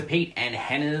Pete and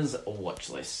Hannah's Watch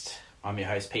List. I'm your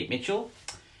host, Pete Mitchell,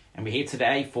 and we're here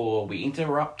today for We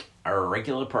Interrupt Our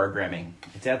Regular Programming.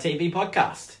 It's our TV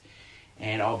podcast,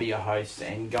 and I'll be your host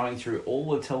and going through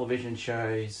all the television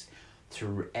shows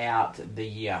throughout the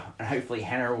year. And hopefully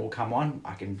Hannah will come on.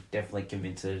 I can definitely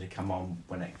convince her to come on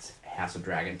when it's House of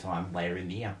Dragon time later in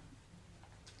the year.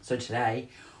 So today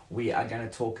we are going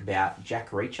to talk about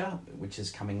Jack Reacher, which is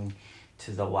coming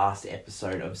to the last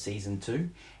episode of season 2,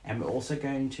 and we're also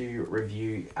going to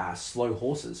review Slow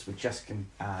Horses, which just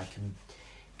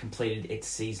completed its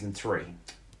season 3.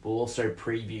 We'll also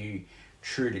preview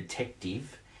True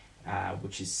Detective,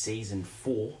 which is season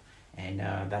 4, and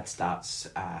that starts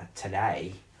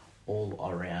today all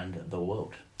around the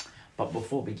world. But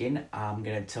before we begin, I'm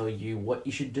going to tell you what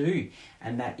you should do,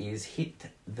 and that is hit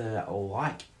the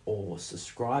like or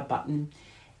subscribe button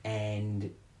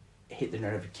and hit the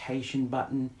notification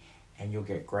button, and you'll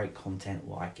get great content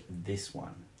like this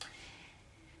one.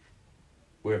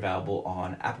 We're available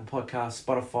on Apple Podcasts,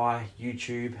 Spotify,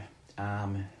 YouTube.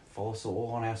 Follow us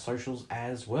all on our socials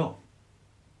as well.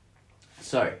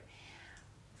 So,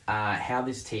 how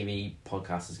this TV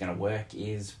podcast is going to work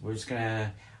is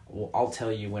I'll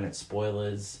tell you when it's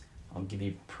spoilers. I'll give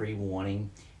you pre-warning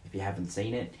if you haven't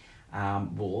seen it.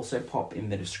 We'll also pop in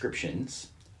the descriptions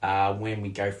when we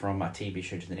go from a TV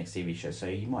show to the next TV show. So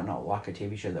you might not like a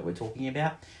TV show that we're talking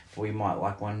about, but we might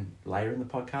like one later in the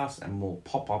podcast, and we'll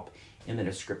pop up in the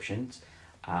descriptions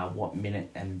what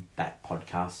minute and that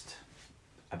podcast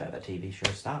about the TV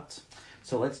show starts.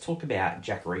 So let's talk about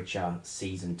Jack Reacher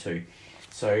season 2.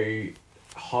 So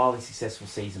highly successful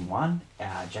season 1.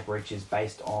 Jack Reacher is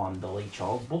based on the Lee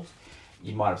Child's book.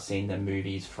 You might have seen the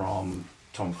movies from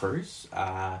Tom Cruise.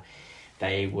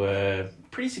 They were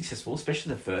pretty successful,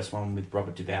 especially the first one with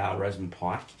Robert Duvall, Rosamund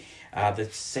Pike. The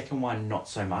second one, not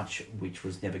so much, which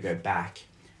was Never Go Back.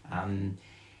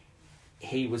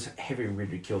 He was heavily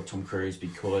ridiculed, Tom Cruise,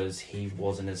 because he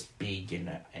wasn't as big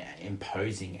and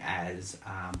imposing as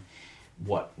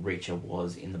what Reacher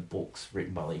was in the books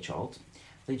written by Lee Child.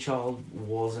 Lee Child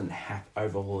wasn't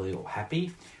overly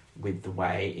happy with the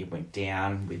way it went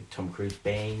down with Tom Cruise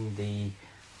being the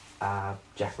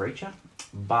Jack Reacher,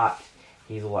 but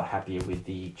he's a lot happier with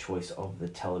the choice of the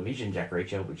television Jack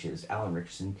Reacher, which is Alan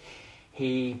Ritchson.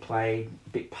 He played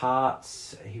big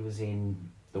parts. He was in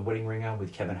The Wedding Ringer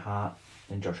with Kevin Hart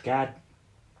and Josh Gad.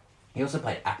 He also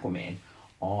played Aquaman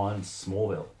on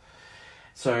Smallville.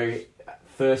 So,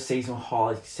 first season,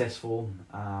 highly successful.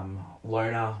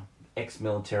 Loner,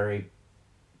 ex-military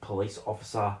police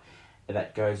officer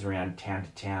that goes around town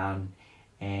to town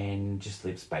and just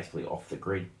lives basically off the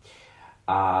grid.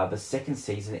 The second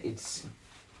season,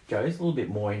 goes a little bit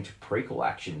more into prequel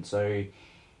action. So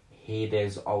here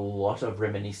there's a lot of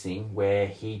reminiscing where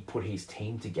he put his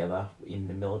team together in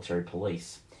the military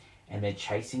police, and they're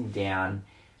chasing down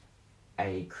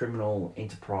a criminal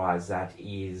enterprise that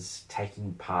is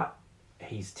taking part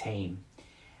his team.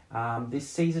 This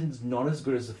season's not as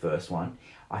good as the first one.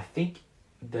 I think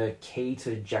the key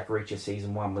to Jack Reacher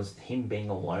season 1 was him being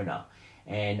a loner.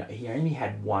 And he only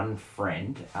had one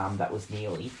friend, that was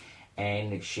Neely,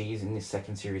 and she's in this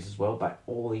second series as well. But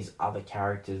all these other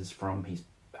characters from his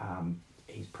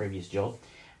previous job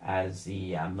as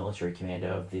the military commander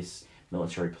of this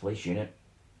military police unit.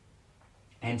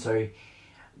 And so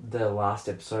the last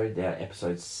episode,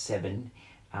 episode 7,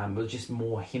 was just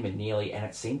more him and Neely, and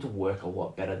it seemed to work a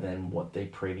lot better than what the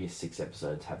previous 6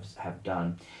 episodes have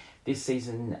done. This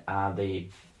season, the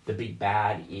big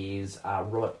bad is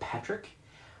Robert Patrick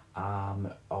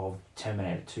of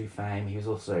Terminator 2 fame. He was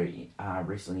also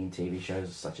recently in TV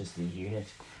shows such as The Unit.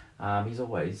 He's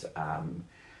always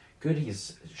good.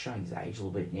 He's showing his age a little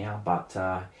bit now,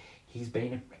 but he's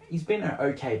been an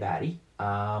okay baddie.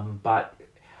 But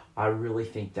I really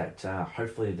think that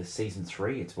hopefully the season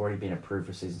 3, it's already been approved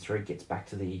for season 3, gets back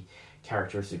to the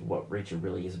characteristic of what Reacher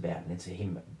really is about, and it's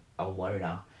him, a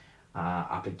loner,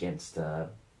 up against a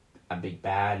big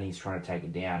bad, and he's trying to take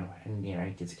it down, and he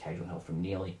gets occasional help from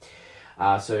Neely.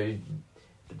 So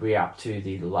we're up to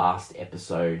the last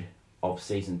episode of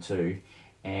season 2,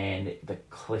 and the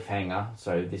cliffhanger.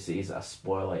 So this is a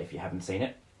spoiler if you haven't seen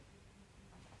it.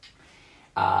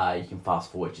 You can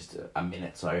fast forward just a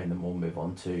minute, and then we'll move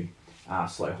on to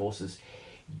Slow Horses.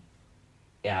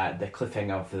 The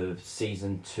cliffhanger for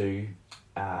season 2,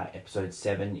 episode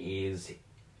 7, is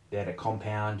that a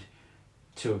compound.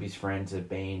 2 of his friends have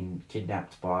been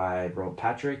kidnapped by Robert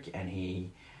Patrick, and he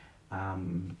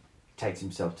takes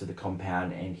himself to the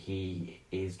compound, and he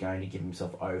is going to give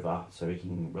himself over so he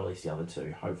can release the other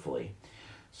 2, hopefully.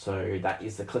 So that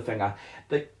is the cliffhanger.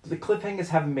 The cliffhangers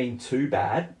haven't been too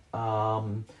bad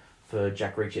for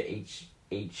Jack Reacher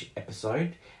each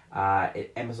episode.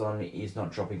 Amazon is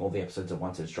not dropping all the episodes at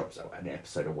once; it drops an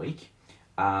episode a week.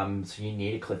 So you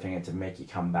need a cliffhanger to make you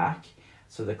come back.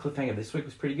 So the cliffhanger this week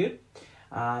was pretty good.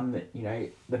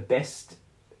 The best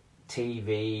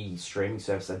TV streaming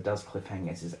service that does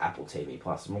cliffhangers is Apple TV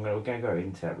Plus. And we're going to go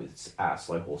into that with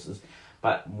Slow Horses.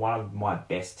 But one of my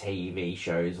best TV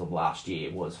shows of last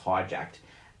year was Hijacked.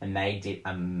 And they did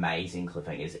amazing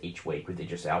cliffhangers each week with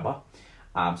Idris Elba.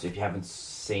 So if you haven't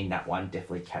seen that one,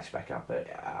 definitely catch back up at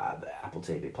the Apple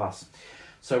TV Plus.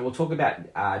 So we'll talk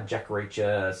about Jack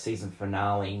Reacher season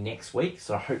finale next week.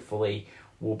 So hopefully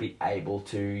we'll be able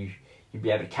to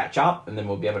catch up, and then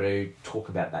we'll be able to talk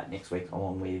about that next week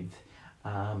along with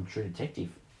True Detective.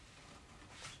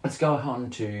 Let's go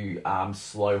on to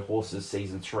Slow Horses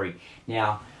season 3.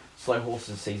 Now, Slow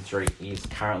Horses season 3 is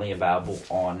currently available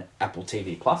on Apple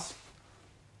TV Plus.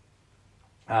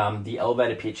 The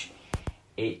elevator pitch,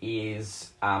 it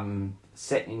is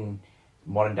set in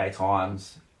modern day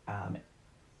times.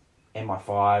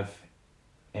 MI5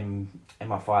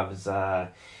 is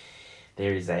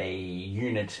there is a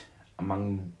unit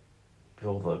among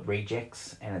all the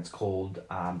rejects, and it's called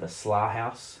the Slar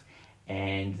House,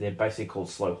 and they're basically called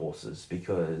Slow Horses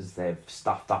because they've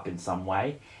stuffed up in some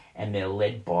way, and they're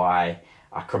led by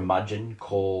a curmudgeon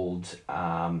called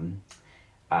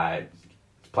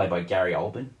played by Gary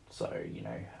Oldman. So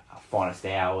Finest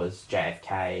Hours,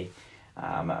 JFK,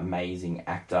 amazing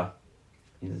actor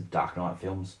in the Dark Knight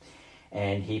films,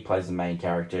 and he plays the main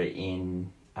character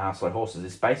in Slow Horses.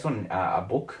 It's based on a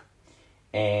book,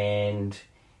 and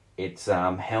it's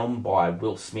helmed by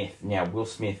Will Smith. Now, Will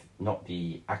Smith, not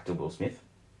the actor Will Smith.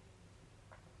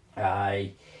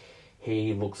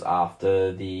 He looks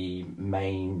after the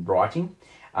main writing.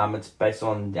 It's based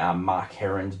on Mark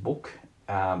Herron's book,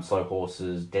 Slow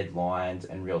Horses, Dead Lions,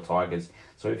 and Real Tigers.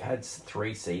 So we've had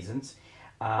 3 seasons.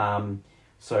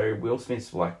 So Will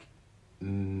Smith's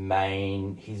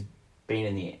he's been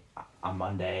in the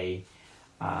Monday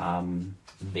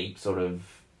Veep sort of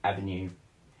Avenue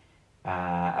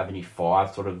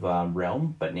 5 sort of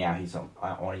realm, but now he's on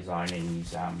his own, and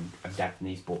he's adapting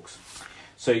these books.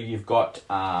 So you've got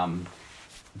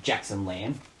Jackson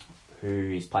Lamb,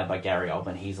 who is played by Gary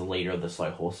Oldman. He's the leader of the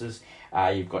Slow Horses.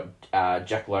 You've got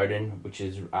Jack Lowden, which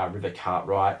is River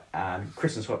Cartwright.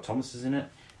 Kristen Scott Thomas is in it.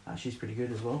 She's pretty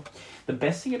good as well. The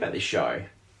best thing about this show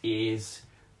is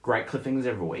great cliffhangers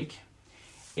every week.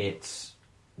 It's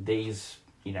these,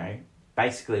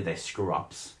 basically they're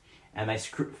screw-ups, and they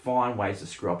find ways to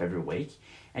screw up every week.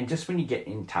 And just when you get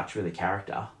in touch with a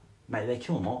character, mate, they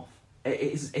kill them off.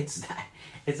 It's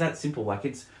that simple.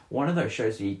 It's one of those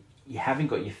shows where you haven't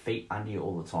got your feet under you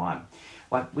all the time.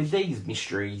 With these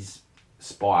mysteries,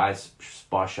 spy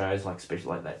shows,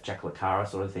 especially that Jack Le Carre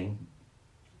sort of thing,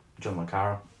 John Le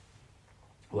Carre,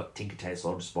 Tinker Tailor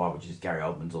Soldier Spy, which is Gary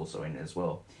Oldman's also in it as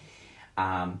well.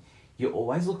 You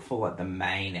always look for the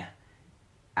main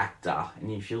actor,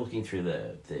 and if you're looking through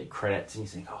the credits and you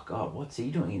think, oh god, what's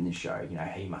he doing in this show?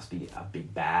 He must be a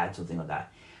big bad, something like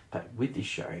that. But with this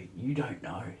show, you don't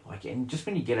know. And just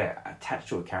when you get attached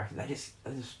to a character, they just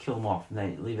kill them off and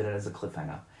they leave it as a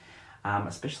cliffhanger.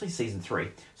 Especially season 3.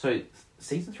 So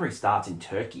season 3 starts in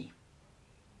Turkey,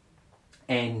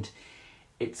 and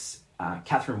it's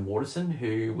Catherine Waterston,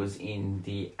 who was in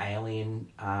the Alien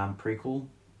prequel,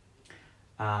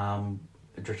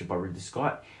 directed by Ridley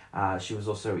Scott. She was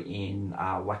also in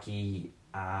Lucky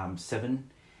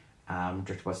 7,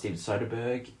 directed by Steven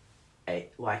Soderbergh.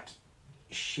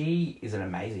 She is an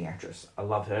amazing actress. I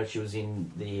love her. She was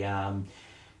in the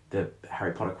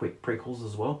Harry Potter prequels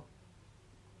as well.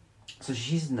 So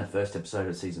she's in the first episode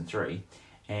of season 3,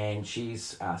 and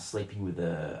she's sleeping with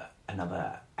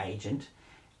another agent.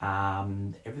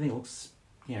 Everything looks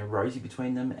rosy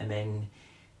between them, and then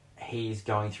he's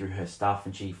going through her stuff,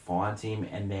 and she finds him,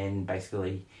 and then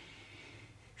basically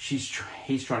he's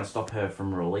trying to stop her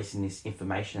from releasing this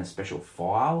information, a special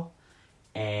file,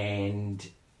 and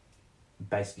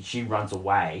basically she runs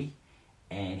away,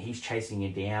 and he's chasing her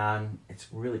down. It's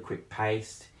really quick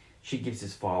paced. She gives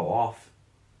this file off.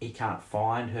 He can't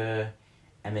find her,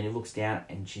 and then he looks down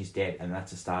and she's dead, and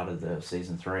that's the start of the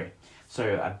season 3.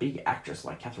 So a big actress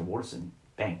like Catherine Waterston,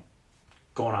 bang,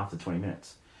 gone after 20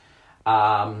 minutes.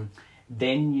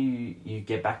 Then you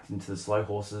get back into the Slow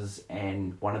Horses,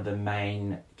 and one of the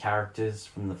main characters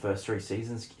from the first 3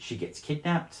 seasons, she gets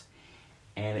kidnapped,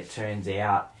 and it turns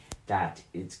out that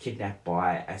it's kidnapped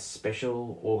by a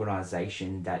special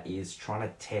organisation that is trying to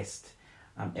test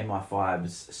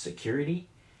MI5's security,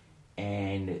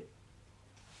 and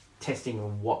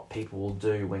testing what people will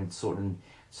do when certain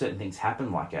things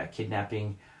happen, like a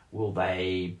kidnapping. Will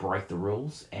they break the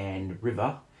rules? And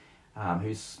River,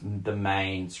 who's the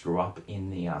main screw up in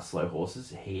the Slow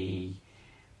Horses. He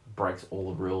breaks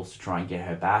all the rules to try and get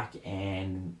her back,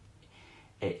 and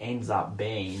it ends up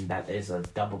being that there's a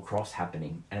double cross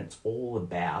happening, and it's all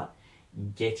about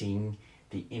getting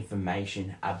the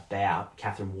information about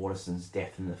Catherine Waterston's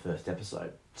death in the first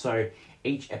episode. So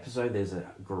each episode there's a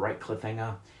great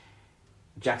cliffhanger.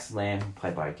 Jackson Lamb,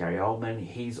 played by Gary Oldman,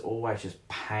 he's always just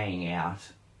paying out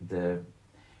the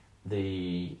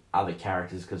other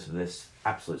characters because of this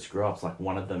absolute screw ups. Like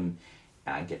one of them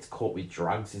gets caught with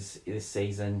drugs this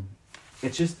season.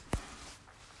 It's just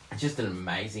an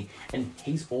amazing, and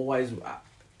he's always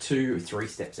 2-3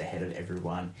 steps ahead of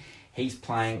everyone. He's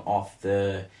playing off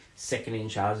the second in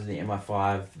charge of the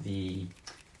MI5, the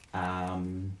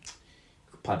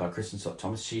played by Kristen Scott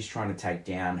Thomas. She's trying to take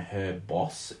down her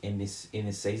boss in this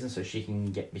season so she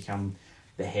can become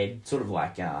the head, sort of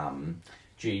like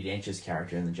Judi Dench's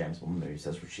character in the James Bond movies.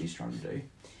 That's what she's trying to do.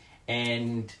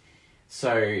 And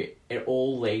so it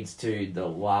all leads to the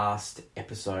last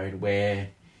episode where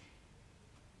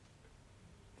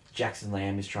Jackson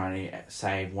Lamb is trying to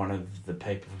save one of the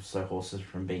people from Slow Horses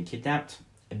from being kidnapped.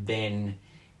 And then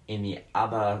in the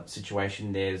other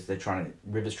situation,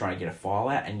 River's trying to get a file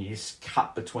out, and you just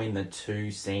cut between the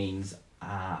two scenes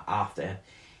after,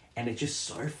 and it's just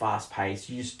so fast paced.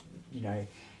 You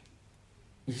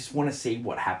just want to see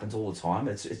what happens all the time.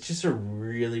 It's just a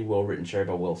really well written show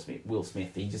by Will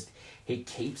Smith. He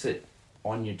keeps it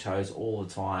on your toes all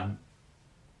the time.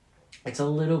 It's a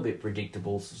little bit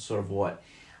predictable, sort of what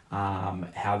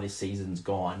how this season's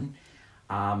gone,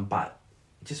 but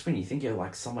just when you think of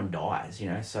like someone dies,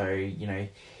 so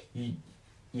you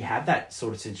have that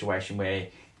sort of situation where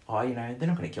they're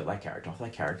not going to kill that character off.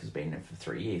 That character's been there for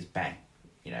 3 years. Bang,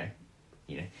 there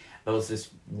was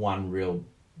this one real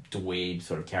dweeb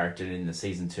sort of character in the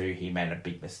season 2. He made a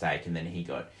big mistake and then he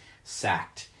got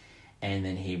sacked, and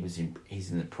then he's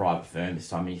in the private firm this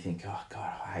time, and you think, oh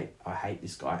god, I hate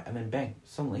this guy, and then bang,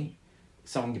 suddenly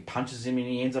someone punches him and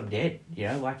he ends up dead.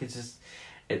 Like it's just.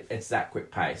 It's that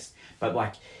quick pace. But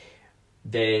like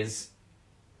there's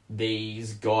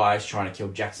these guys trying to kill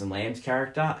Jackson Lamb's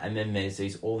character, and then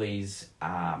there's all these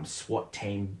SWAT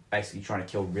team basically trying to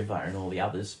kill River and all the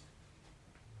others,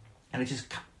 and it just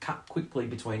cut quickly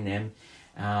between them.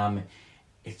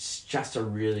 It's just a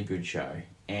really good show,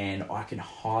 and I can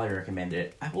highly recommend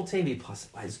it. Apple TV Plus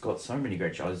has got so many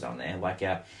great shows on there. Like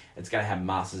it's going to have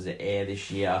Masters of Air this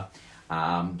year.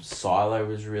 Silo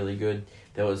was really good.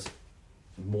 There was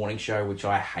Morning Show, which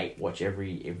I watch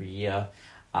every year.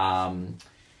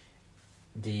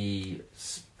 The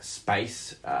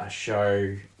space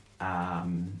show, A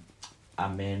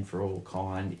Man for All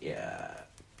Kind.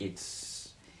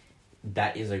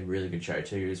 That is a really good show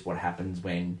too. Is what happens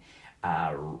when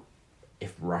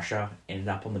if Russia ended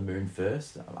up on the moon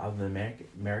first, other than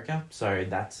America. So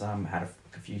that's had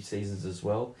a few seasons as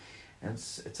well, and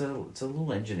it's a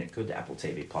little engine. It's good to Apple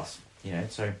TV Plus.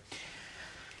 So.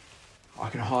 I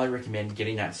can highly recommend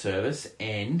getting that service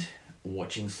and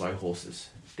watching Slow Horses.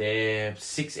 They're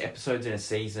 6 episodes in a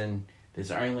season.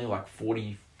 There's only like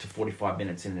 40 to 45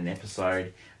 minutes in an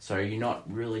episode, so you're not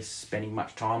really spending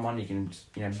much time on. You can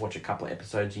watch a couple of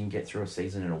episodes. You can get through a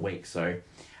season in a week. So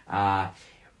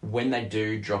when they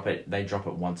do drop it, they drop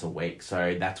it once a week.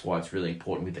 So that's why it's really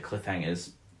important with the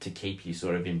cliffhangers to keep you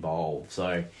sort of involved.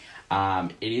 So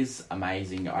it is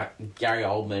amazing. Gary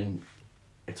Oldman.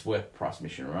 It's worth price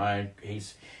admission, right?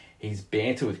 He's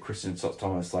banter with Kristen Scott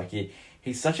Thomas. Like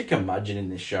he's such a curmudgeon in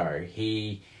this show.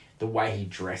 The way he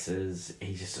dresses,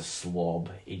 he's just a slob.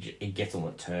 He gets on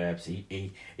the terps.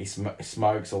 He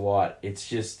smokes a lot. It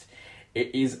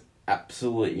is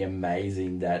absolutely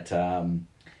amazing that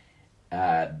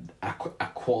a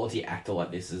quality actor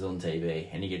like this is on TV,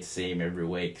 and you get to see him every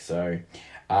week. So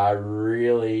I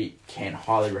really can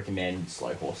highly recommend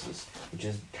Slow Horses, which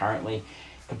is currently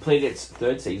completed its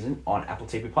 3rd season on Apple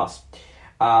TV+.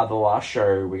 The last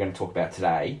show we're going to talk about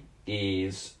today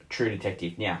is True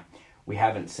Detective. Now, we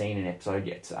haven't seen an episode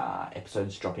yet.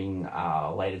 Episode's dropping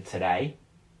later today.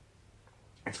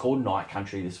 It's called Night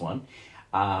Country, this one.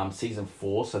 Season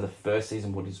 4. So the first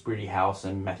season was Woody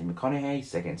Harrelson, Matthew McConaughey.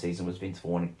 Second season was Vince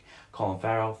Vaughn and Colin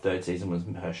Farrell. Third season was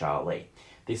Mahershala Ali.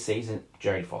 This season,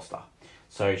 Jodie Foster.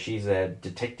 So she's a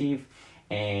detective,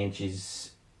 and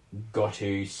she's got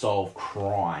to solve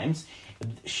crimes.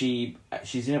 She's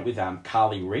in it with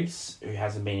Carly Reese, who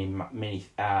hasn't been in many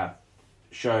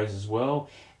shows as well,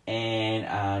 and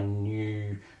a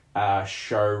new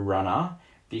showrunner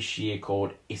this year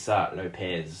called Issa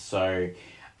Lopez. So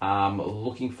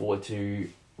looking forward to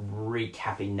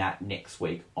recapping that next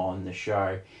week on the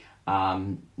show.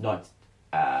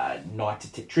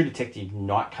 True Detective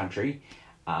Night Country.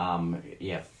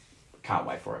 Yeah, can't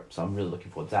wait for it. So I'm really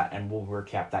looking forward to that, and we'll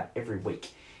recap that every week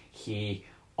here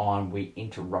on We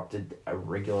Interrupted a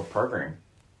Regular Program.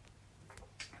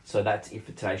 So that's it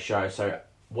for today's show. So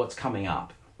what's coming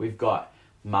up? We've got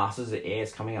Masters of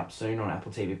Airs coming up soon on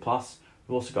Apple TV+.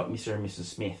 We've also got Mr. and Mrs.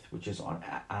 Smith, which is on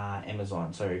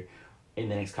Amazon. So in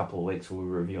the next couple of weeks, we'll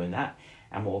be reviewing that.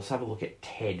 And we'll also have a look at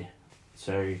Ted.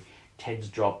 So Ted's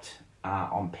dropped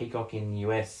on Peacock in the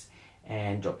US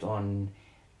and dropped on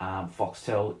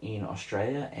Foxtel in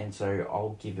Australia. And so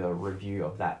I'll give a review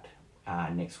of that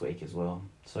next week as well.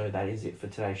 So that is it for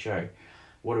today's show.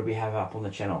 What do we have up on the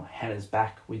channel? Hannah's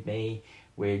back with me.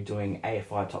 We're doing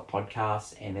AFI Top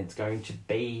Podcasts, and it's going to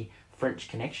be French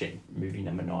Connection, movie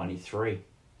number 93.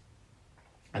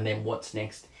 And then what's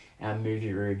next? Our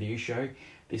movie review show.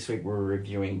 This week we're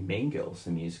reviewing Mean Girls,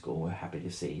 the musical. We're happy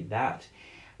to see that.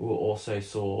 We also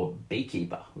saw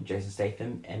Beekeeper with Jason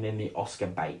Statham, and then the Oscar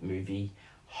bait movie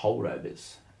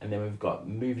Holdovers. And then we've got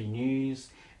movie news.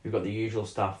 We've got the usual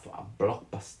stuff,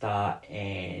 Blockbuster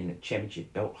and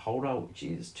Championship Belt Holder, which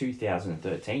is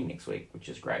 2013 next week, which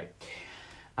is great.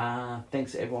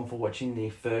 Thanks everyone for watching the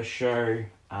first show.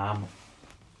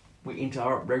 We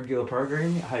interrupt regular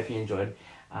programming. I hope you enjoyed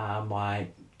my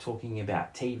talking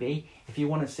about TV. If you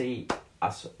want to see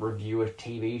us review a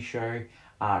TV show,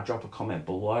 drop a comment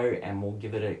below and we'll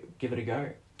give it a go.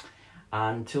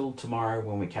 Until tomorrow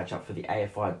when we catch up for the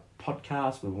AFI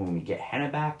podcast, when we get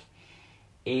Hannah back,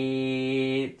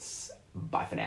 it's bye for now.